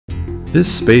This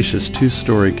spacious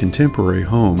two-story contemporary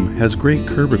home has great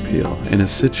curb appeal and is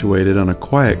situated on a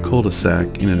quiet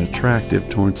cul-de-sac in an attractive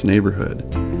Torrance neighborhood.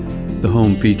 The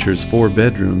home features 4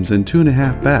 bedrooms and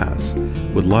 2.5 baths,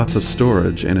 with lots of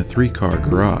storage and a 3-car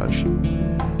garage.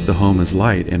 The home is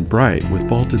light and bright with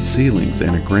vaulted ceilings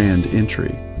and a grand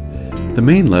entry. The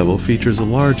main level features a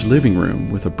large living room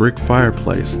with a brick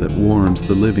fireplace that warms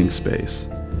the living space.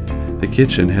 The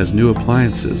kitchen has new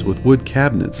appliances with wood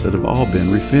cabinets that have all been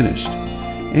refinished,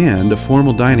 and a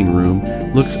formal dining room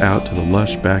looks out to the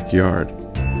lush backyard.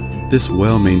 This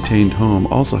well-maintained home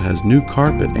also has new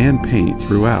carpet and paint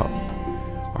throughout.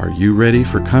 Are you ready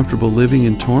for comfortable living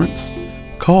in Torrance?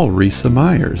 Call Risa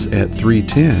Myers at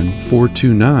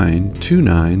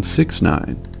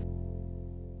 310-429-2969.